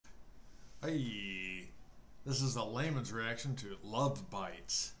Hey, this is the Layman's reaction to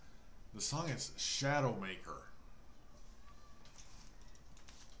Lovebites. The song is Shadowmaker.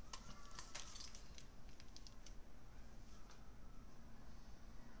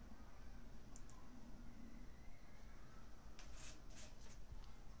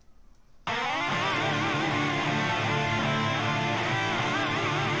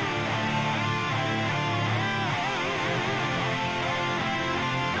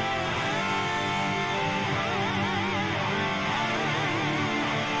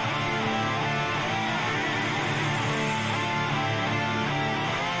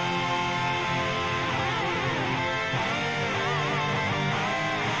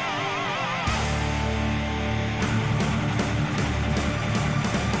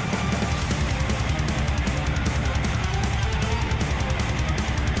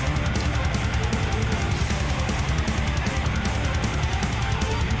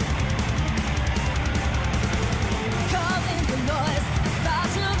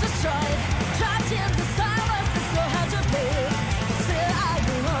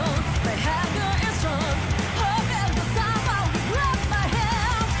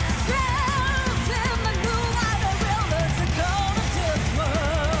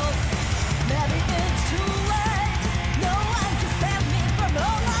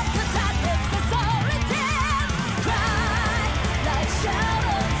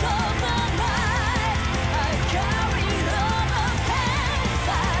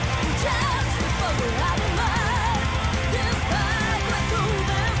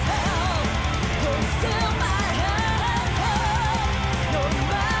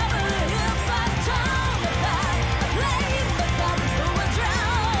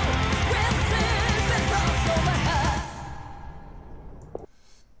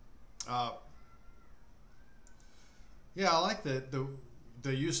 Yeah, I like the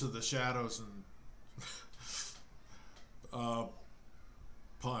use of the shadows and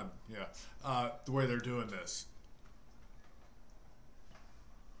pun. Yeah, the way they're doing this.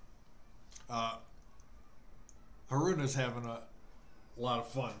 Haruna's having a lot of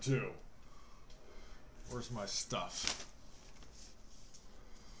fun too. Where's my stuff?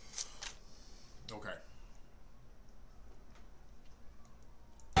 Okay.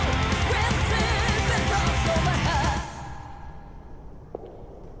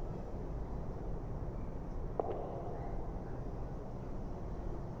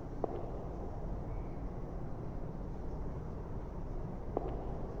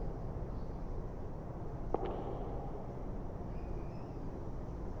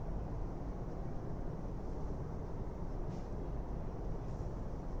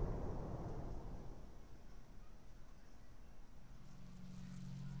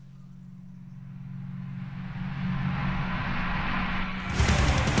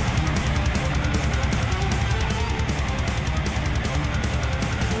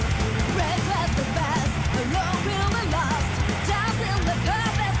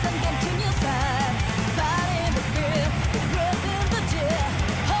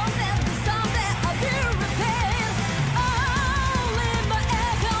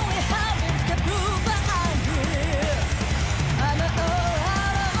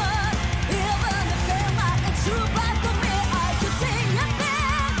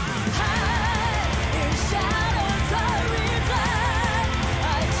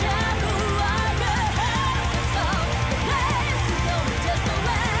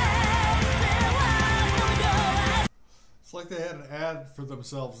 It's like they had an ad for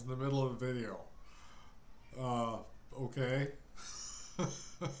themselves in the middle of the video. Okay.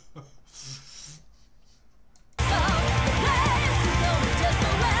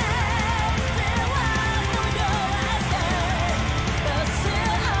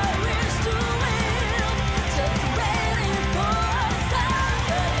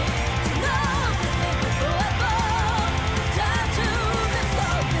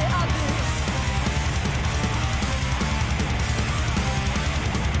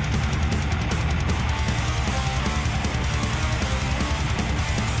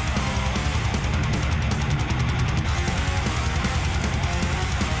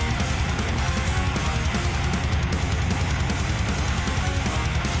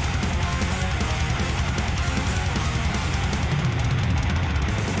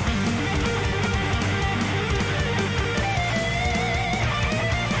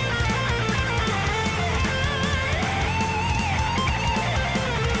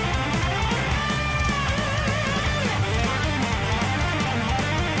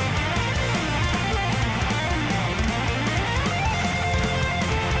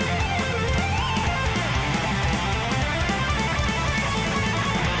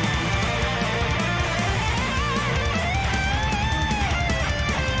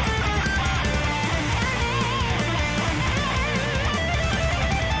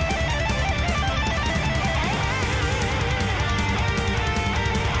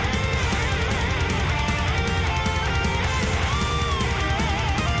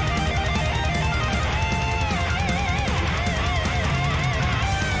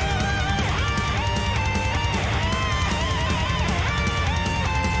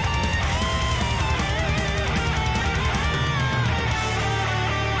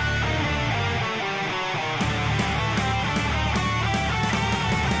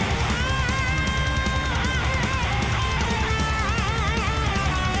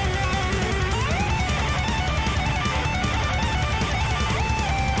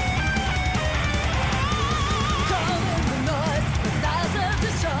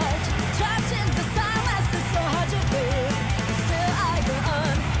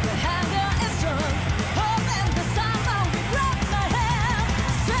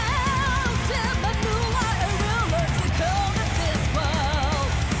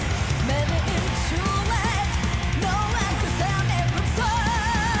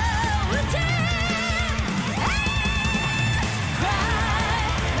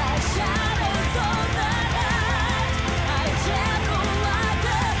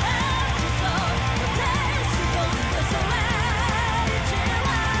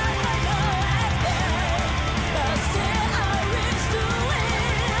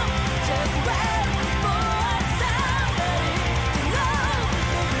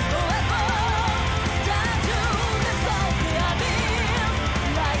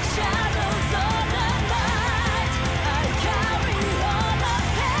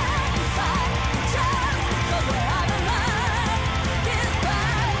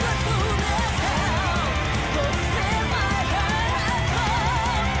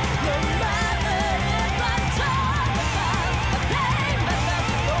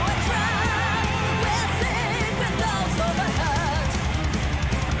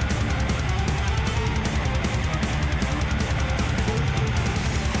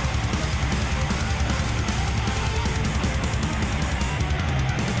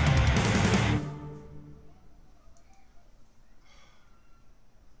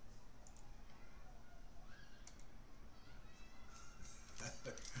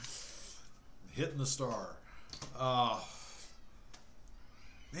 Hitting the Star. Uh,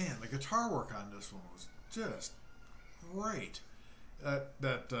 Man, the guitar work on this one was just great. That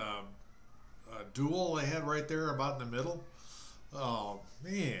duel they had right there about in the middle. Oh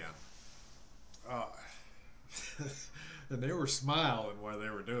man, uh, and they were smiling while they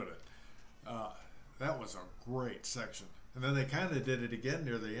were doing it. That was a great section. And then they kind of did it again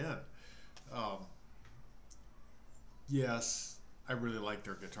near the end. Um, yes, I really like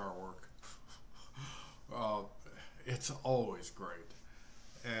their guitar work. uh, it's always great.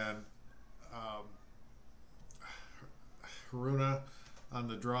 And um, Haruna on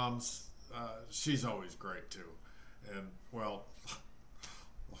the drums, she's always great too. And well,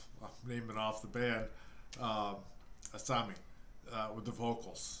 I'm naming off the band, Asami, with the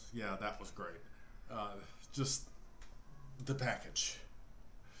vocals. Yeah, that was great. Just the package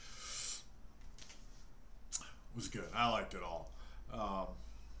was good. I liked it all.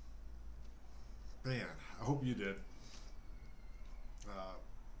 Man, I hope you did.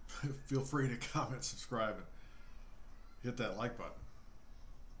 Feel free to comment, subscribe, and hit that like button.